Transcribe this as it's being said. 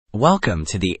Welcome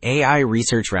to the AI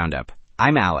Research Roundup.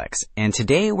 I'm Alex, and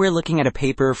today we're looking at a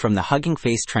paper from the Hugging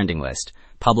Face trending list,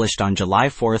 published on July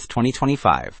 4th,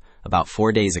 2025, about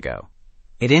 4 days ago.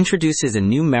 It introduces a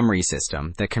new memory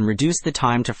system that can reduce the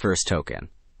time to first token,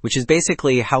 which is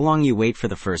basically how long you wait for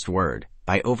the first word,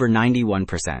 by over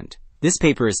 91%. This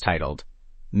paper is titled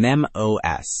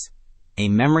MemOS, a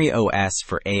memory OS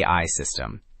for AI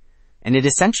system. And it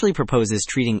essentially proposes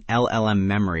treating LLM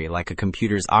memory like a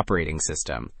computer's operating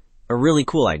system. A really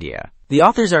cool idea. The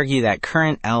authors argue that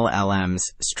current LLMs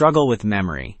struggle with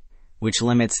memory, which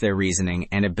limits their reasoning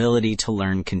and ability to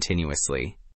learn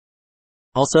continuously.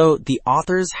 Also, the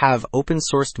authors have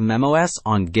open-sourced MemOS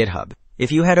on GitHub.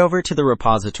 If you head over to the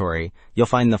repository, you'll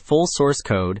find the full source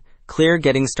code, clear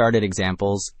getting started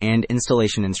examples, and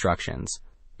installation instructions.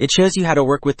 It shows you how to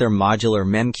work with their modular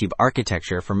MemCube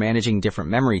architecture for managing different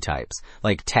memory types,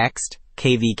 like text,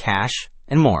 KV cache,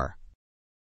 and more.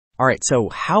 Alright, so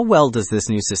how well does this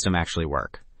new system actually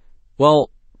work?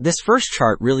 Well, this first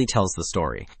chart really tells the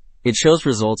story. It shows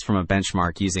results from a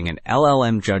benchmark using an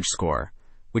LLM judge score,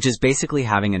 which is basically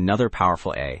having another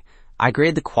powerful A. I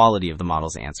grade the quality of the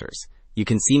model's answers. You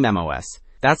can see MemOS,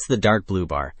 that's the dark blue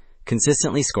bar,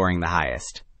 consistently scoring the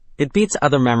highest. It beats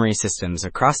other memory systems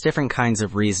across different kinds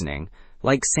of reasoning,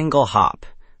 like single hop,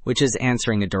 which is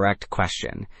answering a direct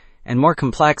question, and more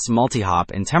complex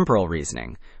multi-hop and temporal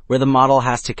reasoning, where the model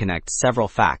has to connect several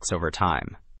facts over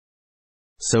time.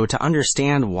 So to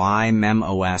understand why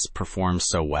MemOS performs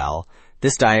so well,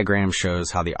 this diagram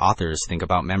shows how the authors think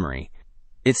about memory.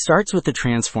 It starts with the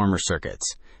transformer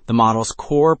circuits, the model's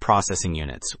core processing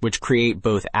units, which create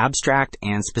both abstract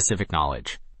and specific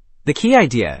knowledge. The key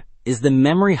idea is the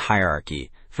memory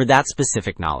hierarchy for that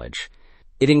specific knowledge.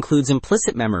 It includes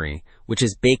implicit memory, which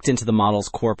is baked into the model's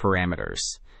core parameters,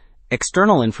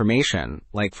 external information,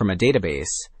 like from a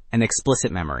database, and explicit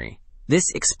memory. This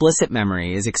explicit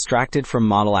memory is extracted from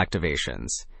model activations,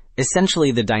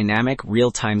 essentially the dynamic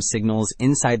real-time signals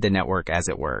inside the network as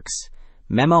it works.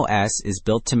 MemOS is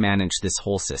built to manage this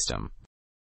whole system.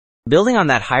 Building on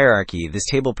that hierarchy, this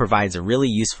table provides a really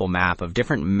useful map of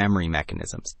different memory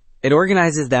mechanisms. It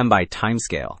organizes them by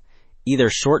timescale, either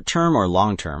short-term or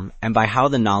long-term, and by how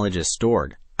the knowledge is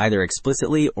stored, either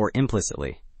explicitly or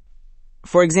implicitly.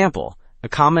 For example, a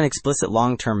common explicit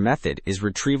long-term method is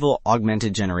retrieval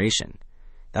augmented generation.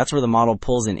 That's where the model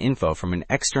pulls in info from an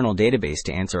external database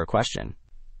to answer a question.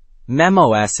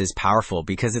 MemOS is powerful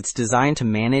because it's designed to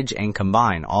manage and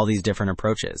combine all these different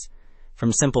approaches,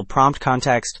 from simple prompt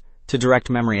context to direct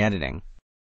memory editing.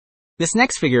 This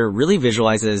next figure really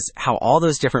visualizes how all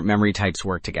those different memory types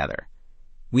work together.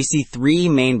 We see three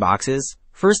main boxes.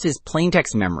 First is plain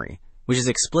text memory, which is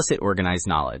explicit organized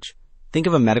knowledge. Think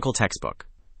of a medical textbook.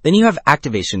 Then you have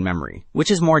activation memory, which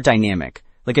is more dynamic,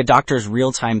 like a doctor's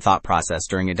real-time thought process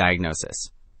during a diagnosis.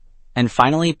 And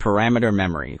finally, parameter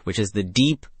memory, which is the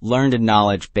deep, learned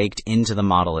knowledge baked into the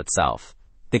model itself.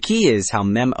 The key is how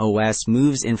MemOS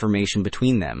moves information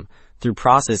between them through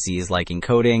processes like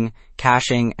encoding,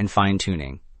 caching, and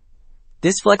fine-tuning.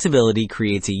 This flexibility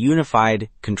creates a unified,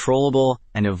 controllable,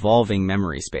 and evolving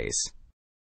memory space.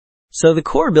 So the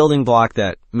core building block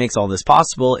that makes all this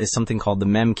possible is something called the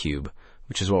MemCube,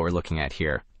 which is what we're looking at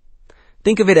here.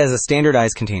 Think of it as a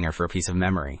standardized container for a piece of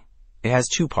memory. It has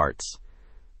two parts.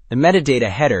 The metadata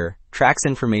header tracks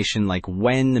information like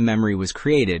when the memory was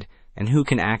created and who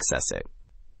can access it.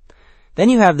 Then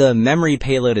you have the memory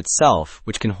payload itself,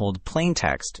 which can hold plain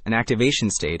text, an activation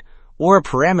state, or a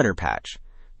parameter patch,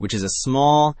 which is a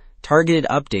small, targeted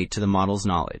update to the model's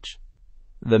knowledge.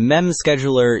 The mem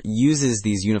scheduler uses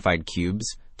these unified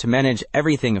cubes to manage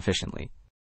everything efficiently.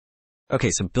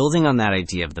 Okay, so building on that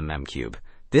idea of the MemCube,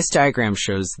 this diagram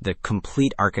shows the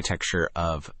complete architecture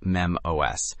of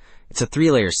MemOS. It's a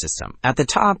three-layer system. At the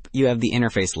top, you have the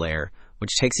interface layer,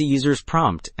 which takes a user's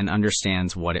prompt and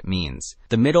understands what it means.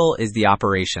 The middle is the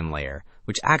operation layer,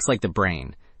 which acts like the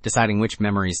brain, deciding which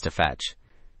memories to fetch.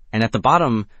 And at the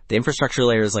bottom, the infrastructure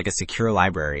layer is like a secure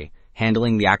library,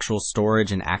 handling the actual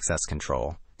storage and access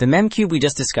control. The MemCube we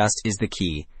just discussed is the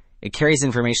key. It carries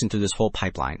information through this whole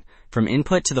pipeline, from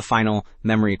input to the final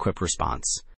memory-equipped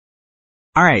response.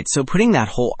 Alright, so putting that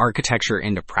whole architecture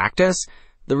into practice,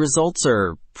 the results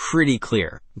are pretty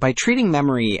clear. By treating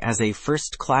memory as a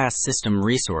first-class system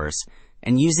resource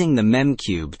and using the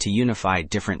MemCube to unify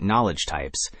different knowledge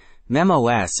types,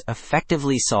 MemOS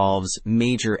effectively solves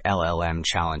major LLM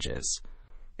challenges.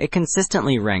 It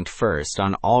consistently ranked first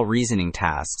on all reasoning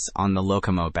tasks on the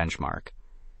Locomo benchmark.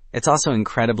 It's also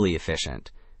incredibly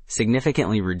efficient,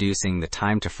 significantly reducing the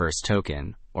time to first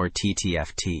token, or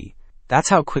TTFT. That's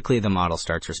how quickly the model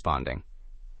starts responding.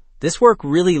 This work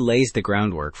really lays the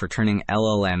groundwork for turning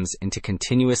LLMs into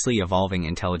continuously evolving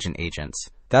intelligent agents.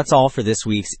 That's all for this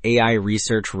week's AI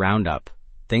Research Roundup.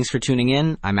 Thanks for tuning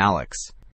in. I'm Alex.